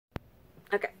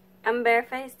Okay, I'm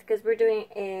barefaced because we're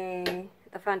doing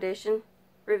the foundation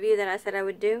review that I said I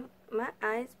would do. My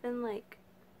eye's been like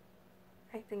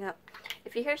acting up.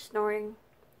 If you hear snoring,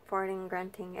 farting,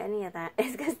 grunting, any of that,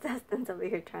 it's because Dustin's over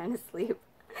here trying to sleep.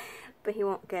 But he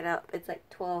won't get up. It's like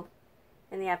 12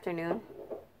 in the afternoon.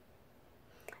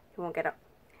 He won't get up.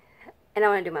 And I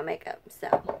want to do my makeup,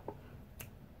 so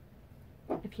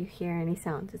if you hear any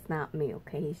sounds, it's not me,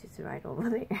 okay? He's just right over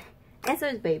there. And so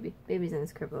is Baby. Baby's in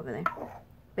his crib over there.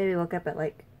 Baby woke up at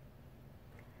like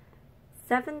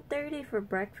 7:30 for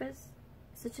breakfast.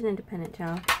 Such an independent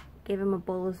child. Gave him a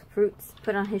bowl of fruits,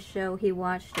 put on his show, he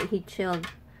watched it, he chilled.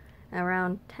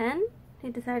 Around 10, he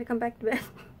decided to come back to bed.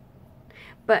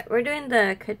 But we're doing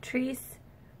the Catrice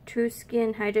True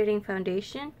Skin Hydrating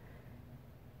Foundation.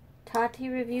 Tati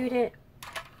reviewed it.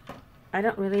 I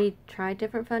don't really try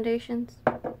different foundations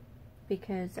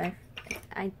because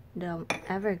I don't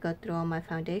ever go through all my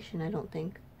foundation, I don't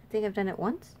think. I think I've done it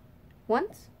once.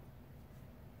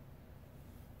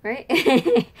 Right?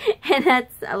 And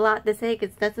that's a lot to say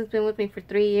because Dustin's been with me for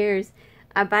 3 years.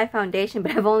 I buy foundation,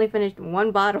 but I've only finished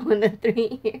 1 bottle in the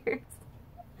 3 years.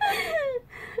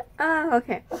 Oh,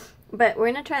 okay. But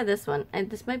we're gonna try this one. And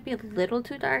this might be a little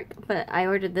too dark, but I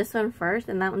ordered this one first,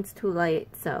 and that one's too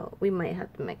light, so we might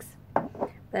have to mix.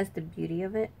 That's the beauty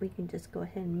of it. We can just go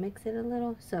ahead and mix it a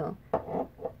little. So, I'm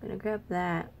gonna grab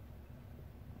that.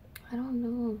 I don't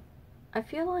know. I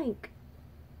feel like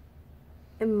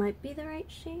it might be the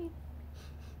right shade.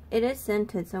 It is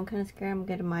scented, so I'm kind of scared I'm gonna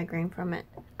get a migraine from it.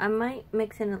 I might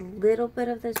mix in a little bit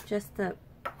of this just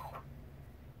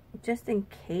in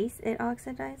case it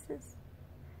oxidizes.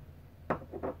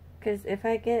 Because if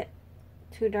I get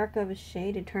too dark of a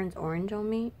shade, it turns orange on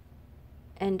me.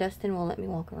 And Dustin will let me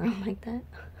walk around like that.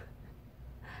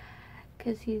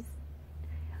 Because he's...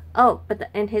 Oh,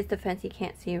 but in his defense, he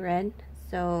can't see red.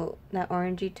 So that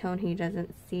orangey tone, he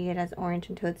doesn't see it as orange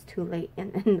until it's too late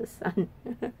in the sun.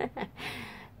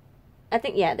 I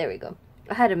think, yeah, there we go.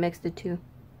 I had to mix the two.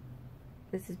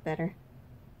 This is better.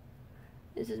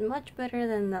 This is much better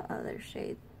than the other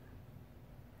shade.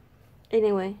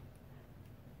 Anyway.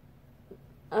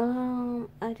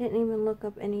 I didn't even look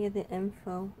up any of the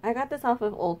info. I got this off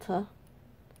of Ulta's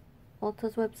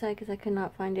website because I could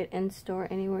not find it in store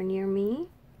anywhere near me.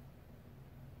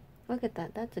 Look at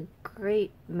that. That's a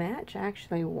great match,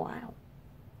 actually. Wow.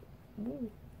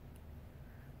 Ooh.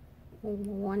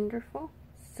 Wonderful.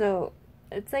 So,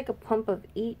 it's like a pump of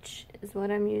each is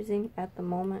what I'm using at the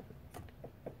moment.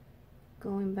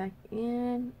 Going back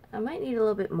in. I might need a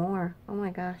little bit more. Oh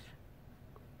my gosh.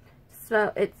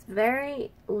 So, it's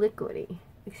very liquidy.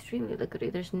 Extremely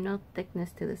liquidy. There's no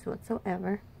thickness to this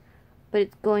whatsoever. But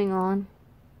it's going on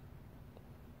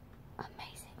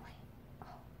amazingly.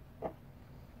 Oh.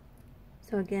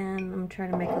 So again, I'm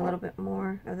trying to make a little bit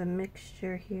more of the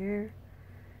mixture here.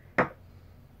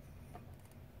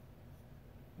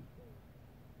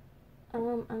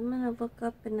 I'm gonna look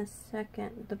up in a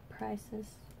second the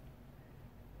prices.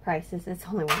 It's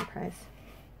only one price.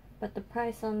 But the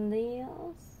price on these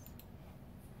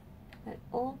at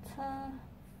Ulta,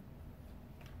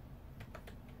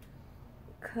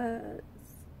 cause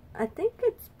I think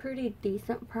it's pretty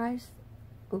decent price.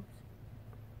 Oops.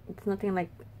 It's nothing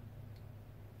like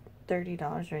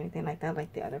 $30 or anything like that,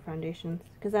 like the other foundations.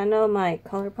 Because I know my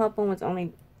ColourPop one was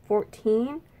only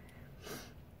 $14.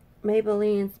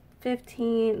 Maybelline's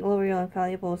 $15. L'Oreal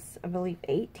Infallible's, I believe,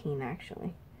 $18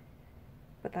 actually.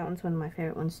 But that one's one of my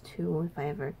favorite ones too, if I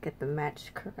ever get the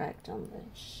match correct on the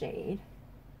shade.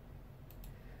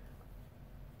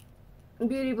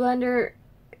 Beauty Blender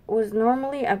was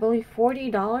normally, I believe,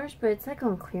 $40, but it's like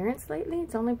on clearance lately.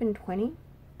 It's only been $20,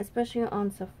 especially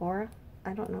on Sephora.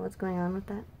 I don't know what's going on with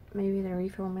that. Maybe they're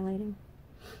reformulating.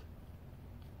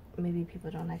 Maybe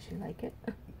people don't actually like it.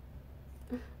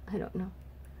 I don't know.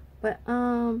 But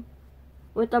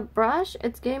with the brush,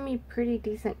 it's giving me pretty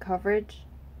decent coverage.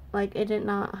 Like, it did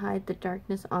not hide the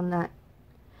darkness on that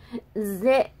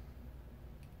zit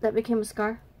that became a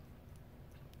scar.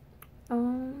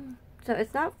 So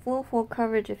it's not full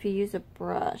coverage if you use a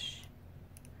brush.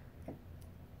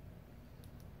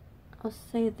 I'll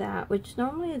say that, which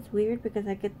normally is weird because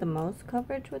I get the most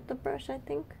coverage with the brush, I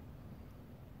think.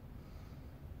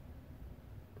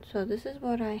 So this is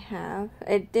what I have.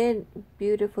 It did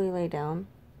beautifully lay down.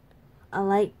 I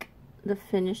like the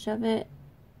finish of it.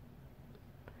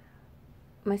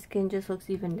 My skin just looks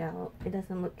evened out. It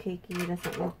doesn't look cakey. It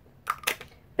doesn't look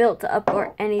built up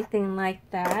or anything like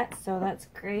that. So that's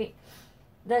great.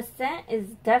 The scent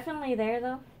is definitely there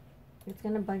though. It's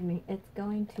gonna bug me. It's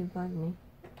going to bug me.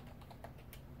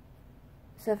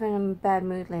 So if I'm in a bad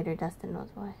mood later, Dustin knows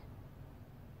why.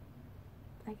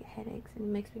 I get headaches and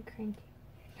it makes me cranky.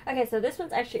 Okay, so this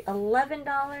one's actually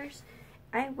 $11.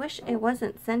 I wish it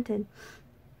wasn't scented.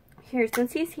 Here,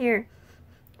 since he's here,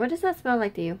 what does that smell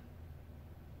like to you?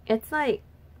 It's like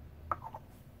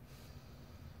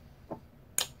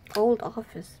old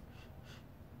office.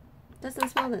 Doesn't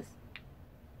smell this.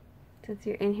 Since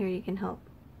you're in here, you can help.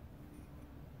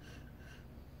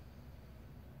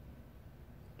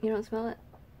 You don't smell it?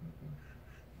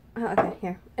 Oh, okay,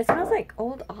 here. It smells like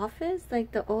old office,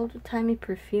 like the old-timey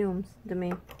perfumes to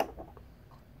me.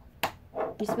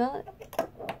 You smell it?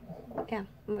 Yeah.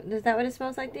 Is that what it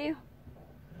smells like to you?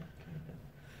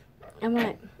 I'm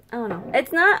like, I don't know.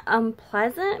 It's not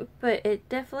unpleasant, but it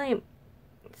definitely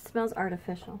smells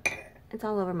artificial. It's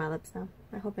all over my lips now.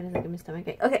 I hope it doesn't give me stomach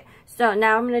ache. Okay, so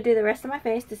now I'm going to do the rest of my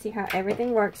face to see how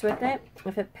everything works with it.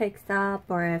 If it picks up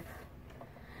or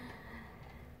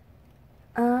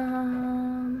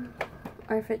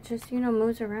if it just, you know,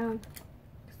 moves around.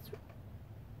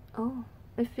 Oh,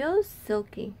 it feels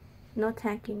silky. No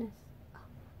tackiness.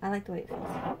 I like the way it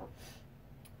feels.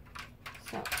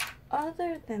 So,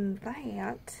 other than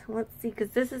that, let's see, because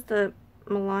this is the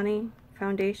Milani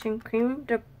Foundation Cream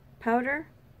to Powder.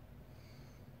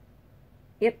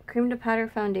 Yep, Cream to Powder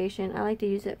Foundation. I like to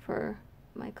use it for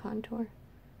my contour.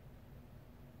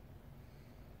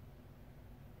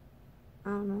 I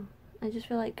don't know. I just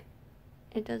feel like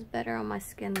it does better on my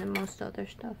skin than most other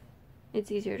stuff.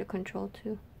 It's easier to control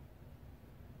too.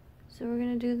 So we're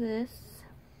going to do this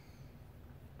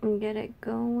and get it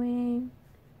going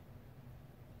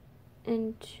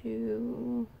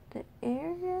into the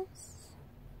areas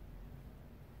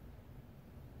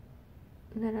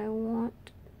that I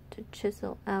want to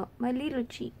chisel out my little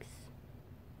cheeks.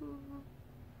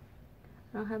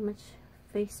 I don't have much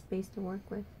face space to work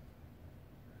with.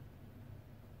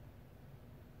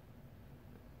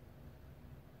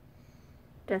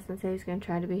 Justin said he's going to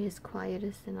try to be his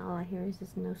quietest, and all I hear is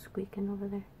this nose squeaking over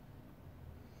there.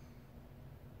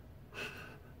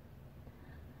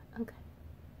 Okay.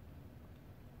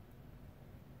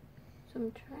 So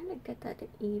I'm trying to get that to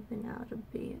even out a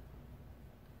bit.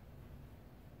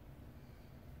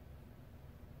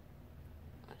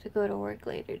 I have to go to work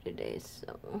later today,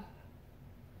 so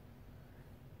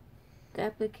the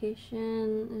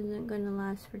application isn't going to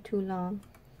last for too long,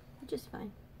 which is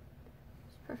fine.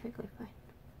 It's perfectly fine.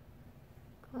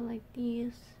 Go like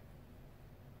these.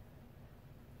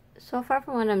 So far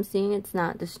from what I'm seeing, it's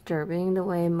not disturbing the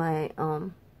way my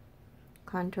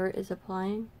contour is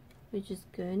applying, which is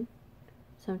good.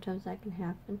 Sometimes that can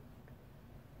happen.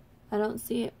 I don't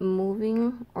see it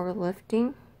moving or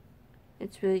lifting.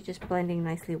 It's really just blending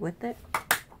nicely with it.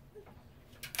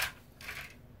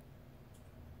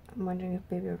 I'm wondering if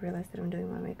baby will realize that I'm doing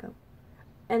my makeup.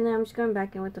 And then I'm just going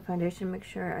back in with the foundation, make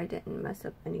sure I didn't mess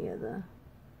up any of the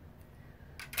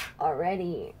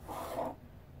already,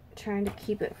 trying to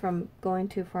keep it from going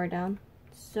too far down.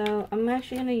 So I'm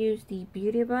actually going to use the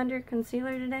Beauty Blender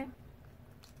concealer today.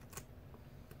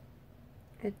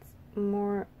 It's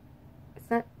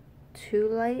not too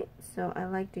light, so I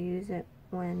like to use it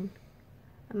when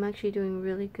I'm actually doing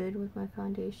really good with my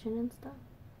foundation and stuff.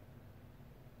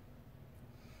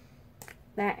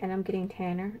 That, and I'm getting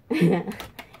tanner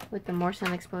with the more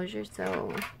sun exposure,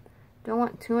 so don't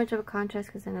want too much of a contrast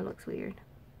because then it looks weird,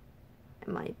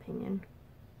 in my opinion.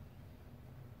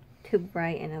 Too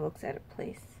bright and it looks out of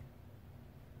place.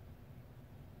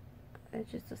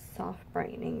 It's just a soft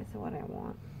brightening is what I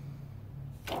want.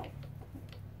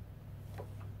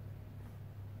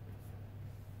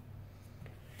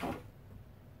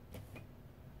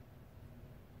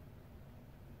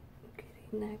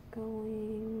 Getting that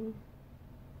going.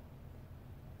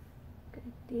 Get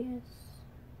this.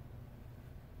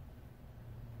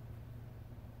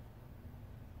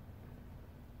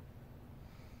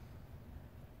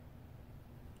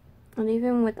 And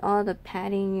even with all the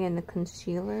padding and the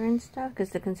concealer and stuff, because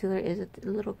the concealer is a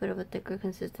little bit of a thicker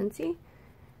consistency,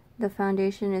 the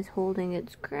foundation is holding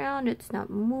its ground. It's not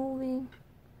moving.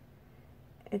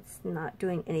 It's not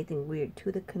doing anything weird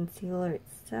to the concealer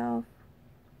itself.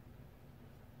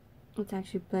 It's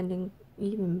actually blending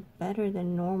even better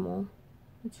than normal.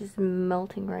 It's just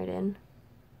melting right in,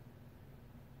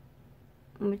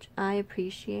 which I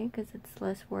appreciate because it's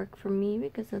less work for me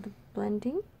because of the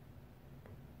blending.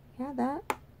 Yeah,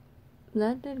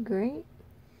 that did great.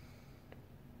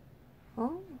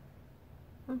 Oh,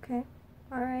 okay.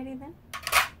 Alrighty then.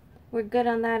 We're good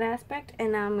on that aspect,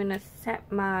 and now I'm going to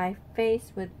set my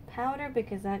face with powder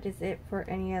because that is it for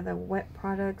any of the wet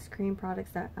products, cream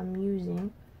products that I'm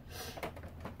using.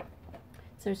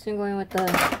 So I'm just going with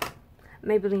the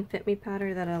Maybelline Fit Me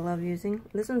powder that I love using.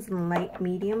 This one's light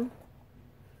medium.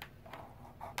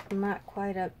 I'm not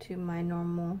quite up to my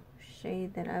normal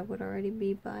shade that I would already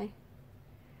be by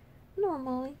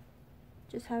normally.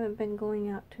 Just haven't been going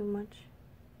out too much.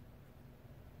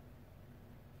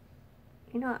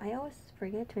 You know, I always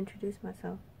forget to introduce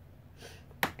myself.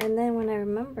 And then when I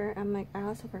remember, I'm like, I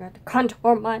also forgot to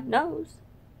contour my nose.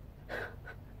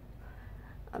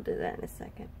 I'll do that in a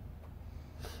second.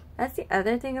 That's the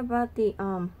other thing about the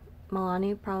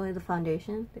Milani, probably the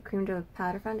foundation, the cream gel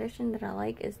powder foundation that I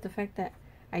like, is the fact that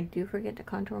I do forget to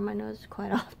contour my nose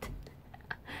quite often.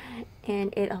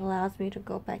 And it allows me to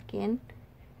go back in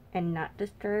and not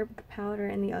disturb the powder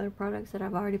and the other products that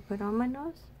I've already put on my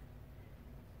nose.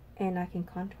 And I can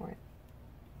contour it.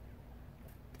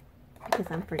 Because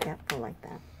I'm forgetful like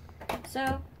that.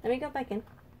 So, let me go back in.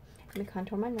 Let me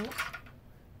contour my nose.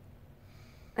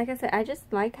 Like I said, I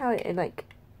just like how it like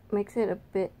makes it a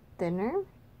bit thinner.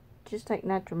 Just like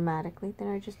not dramatically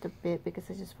thinner, just a bit, because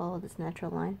I just follow this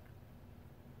natural line.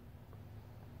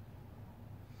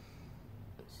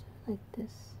 So like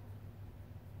this.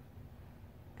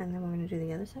 And then we're going to do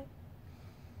the other side.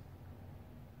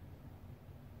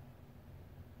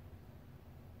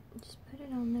 Just put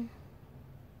it on there.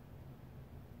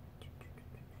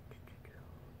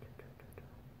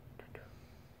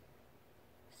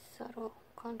 Subtle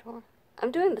contour.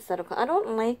 I'm doing the subtle contour. I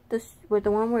don't like this with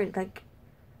the one where it's like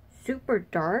super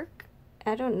dark.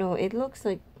 I don't know. It looks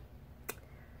like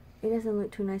it doesn't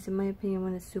look too nice in my opinion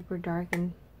when it's super dark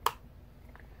and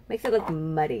makes it look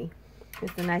muddy.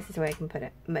 It's the nicest way I can put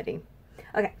it. Muddy.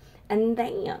 Okay. And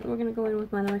then we're going to go in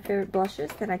with one of my favorite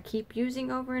blushes that I keep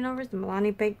using over and over. It's the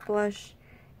Milani Baked Blush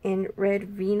in Red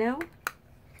Vino.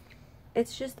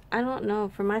 It's just, I don't know.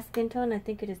 For my skin tone, I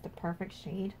think it is the perfect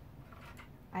shade.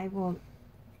 I will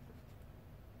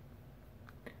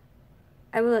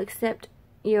accept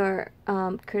your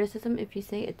criticism if you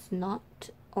say it's not,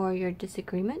 or your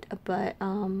disagreement, but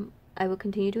I will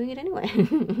continue doing it anyway.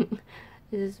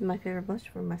 This is my favorite blush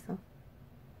for myself.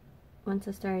 Once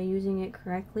I started using it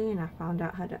correctly and I found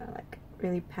out how to like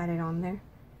really pat it on there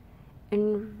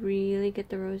and really get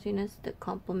the rosiness to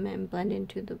complement and blend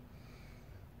into the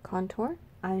contour,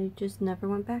 I just never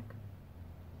went back.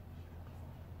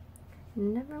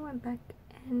 Never went back,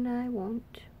 and I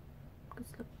won't.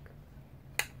 Because look,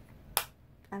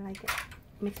 I like it.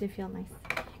 Makes me feel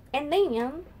nice. And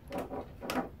then,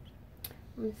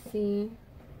 let's see.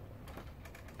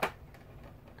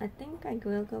 I think I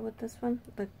will go with this one,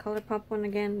 the ColourPop one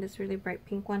again, this really bright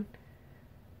pink one.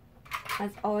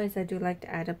 As always, I do like to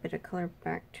add a bit of color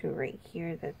back to right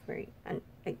here, that's very,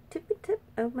 like tippy tip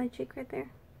of my cheek right there,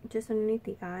 just underneath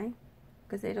the eye,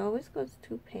 because it always goes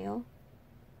too pale,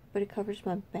 but it covers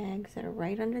my bags that are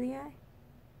right under the eye.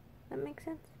 That makes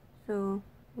sense? So,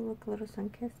 we look a little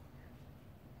sun-kissed.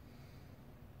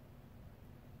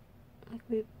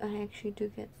 Like I actually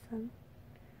do get sun.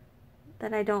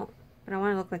 That I don't. But I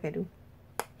want to look like I do.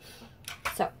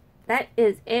 So, that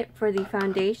is it for the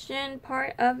foundation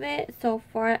part of it. So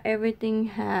far, everything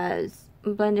has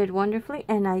blended wonderfully.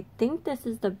 And I think this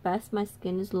is the best my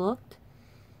skin has looked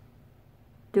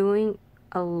doing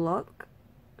a look.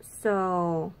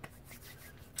 So,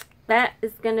 that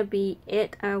is going to be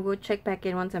it. I will check back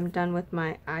in once I'm done with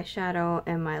my eyeshadow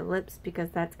and my lips, because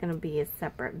that's going to be a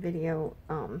separate video.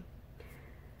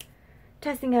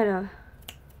 Testing out a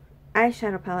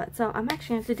eyeshadow palette, so I'm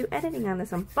actually going to have to do editing on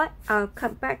this one, but I'll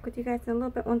come back with you guys in a little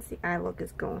bit once the eye look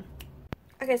is going.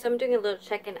 Okay, so I'm doing a little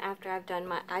check-in after I've done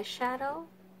my eyeshadow.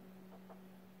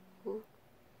 Ooh,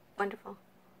 wonderful,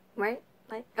 right?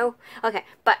 Like, oh, okay,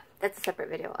 but that's a separate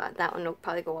video. That one will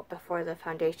probably go up before the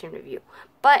foundation review.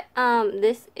 But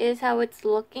this is how it's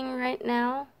looking right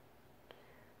now.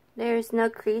 There's no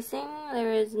creasing.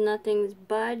 There is nothing's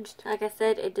budged. Like I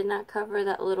said, it did not cover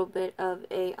that little bit of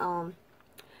a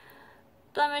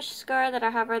blemish scar that I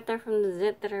have right there from the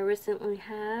zit that I recently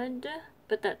had,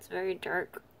 but that's very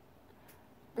dark.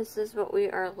 This is what we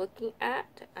are looking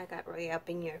at. I got right up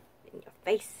in your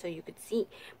face so you could see,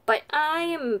 but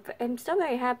I'm still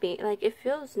very happy. Like, it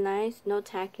feels nice, no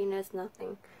tackiness,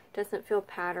 nothing. Doesn't feel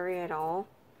powdery at all.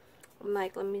 I'm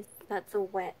like, that's a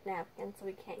wet napkin, so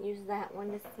we can't use that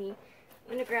one to see.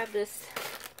 I'm gonna grab this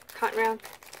cotton round,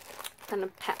 kind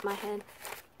of pat my head,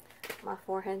 my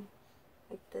forehead,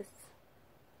 like this.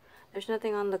 There's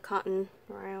nothing on the cotton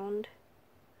round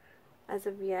as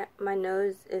of yet. My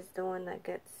nose is the one that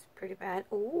gets pretty bad.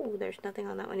 Oh, there's nothing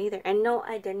on that one either. And no,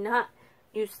 I did not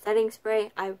use setting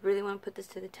spray. I really want to put this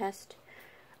to the test.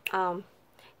 Kind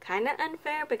of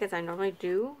unfair because I normally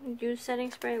do use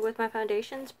setting spray with my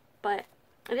foundations, but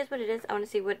it is what it is. I want to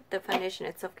see what the foundation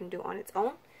itself can do on its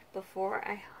own before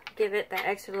I give it that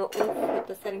extra little oomph with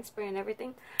the setting spray and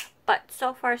everything. But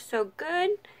so far so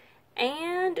good.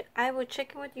 And I will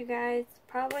check in with you guys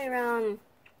probably around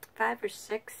 5 or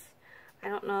 6. I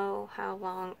don't know how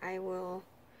long I will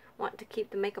want to keep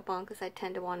the makeup on because I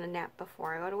tend to want to nap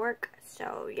before I go to work.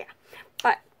 So yeah.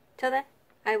 But till then,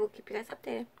 I will keep you guys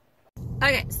updated.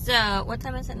 Okay, so what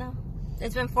time is it now?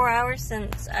 It's been 4 hours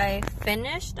since I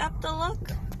finished up the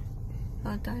look.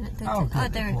 Oh darn it! Oh,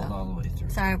 there we go. All the way through.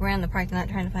 Sorry, we're in the parking lot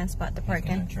trying to find a spot to park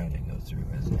in. I'm trying to go through,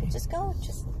 isn't he? Just go.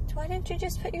 Why didn't you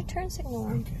just put your turn signal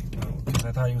on? Okay, because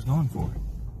I thought he was going for it.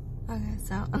 Okay,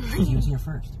 so he was here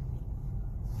first.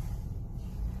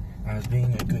 I was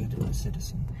being a good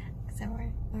citizen. So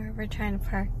we're trying to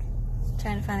park,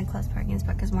 trying to find a close parking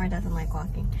spot because Mara doesn't like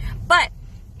walking. But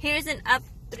here's an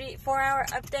 4-hour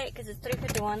update because it's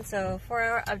 3:51. So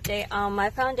 4-hour update on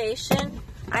my foundation.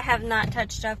 I have not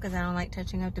touched up because I don't like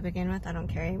touching up to begin with. I don't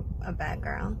carry a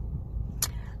background.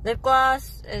 Lip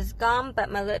gloss is gone,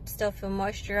 but my lips still feel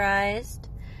moisturized.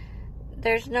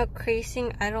 There's no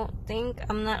creasing, I don't think.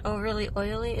 I'm not overly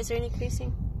oily. Is there any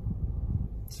creasing?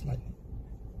 Slightly.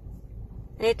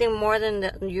 Anything more than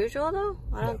the usual though?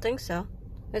 I don't think so.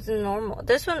 It's normal.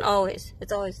 This one always.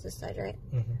 It's always this side, right?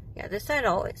 Mm-hmm. Yeah, this side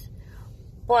always.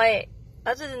 But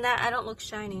other than that, I don't look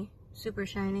shiny. Super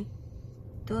shiny.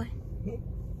 Do I? Mm-hmm.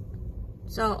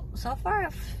 So far,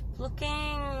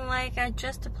 looking like I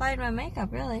just applied my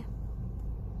makeup, really.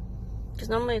 Because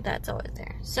normally that's always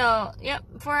there. So, yep,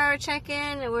 4-hour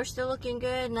check-in. We're still looking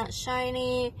good. Not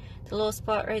shiny. The little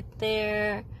spot right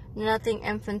there. Nothing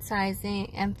emphasized.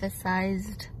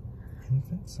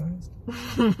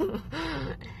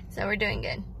 So we're doing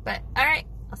good. But, alright.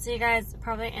 I'll see you guys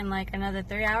probably in like another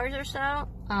 3 hours or so.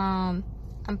 I'm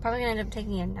probably going to end up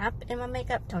taking a nap in my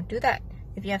makeup. Don't do that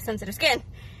if you have sensitive skin.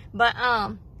 But,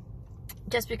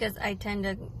 just because I tend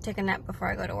to take a nap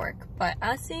before I go to work. But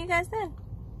I'll see you guys then.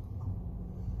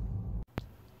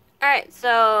 Alright,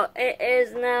 so it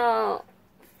is now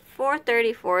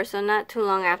 4:34, so not too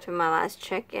long after my last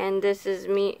check-in. This is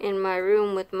me in my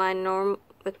room with my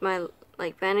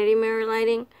like vanity mirror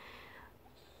lighting.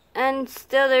 And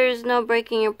still there's no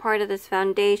breaking apart of this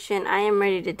foundation. I am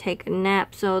ready to take a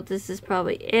nap, so this is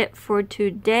probably it for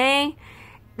today.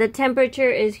 The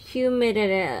temperature is humid at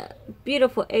a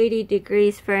beautiful 80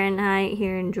 degrees Fahrenheit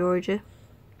here in Georgia.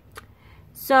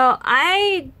 So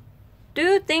I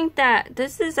do think that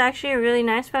this is actually a really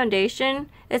nice foundation.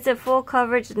 It's a full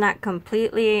coverage, not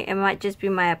completely. It might just be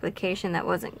my application that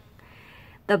wasn't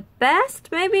the best.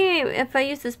 Maybe if I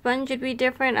use the sponge it'd be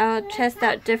different. I'll test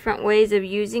out different ways of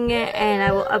using it and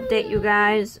I will update you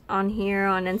guys on here,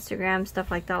 on Instagram, stuff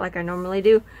like that, like I normally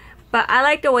do. But I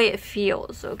like the way it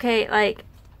feels, okay? Like,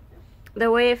 the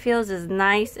way it feels is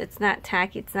nice. It's not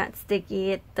tacky. It's not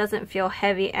sticky. It doesn't feel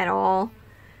heavy at all.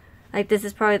 Like, this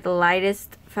is probably the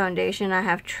lightest foundation I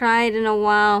have tried in a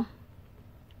while.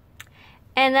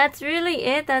 And that's really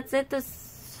it. That's it to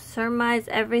surmise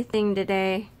everything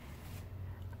today.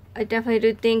 I definitely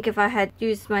do think if I had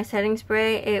used my setting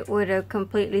spray, it would have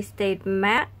completely stayed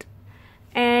matte.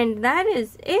 And that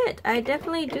is it. I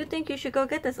definitely do think you should go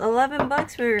get this. 11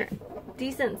 bucks for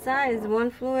decent size.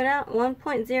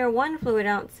 1.01 fluid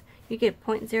ounce. You get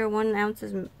 0.01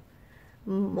 ounces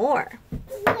more.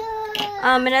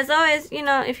 And as always, you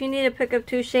know, if you need to pick up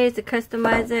 2 shades to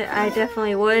customize it, I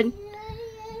definitely would.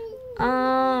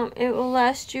 It will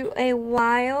last you a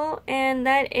while. And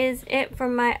that is it for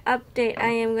my update. I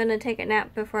am going to take a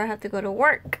nap before I have to go to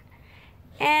work.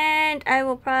 And I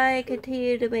will probably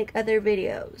continue to make other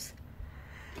videos.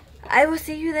 I will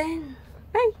see you then.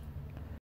 Bye.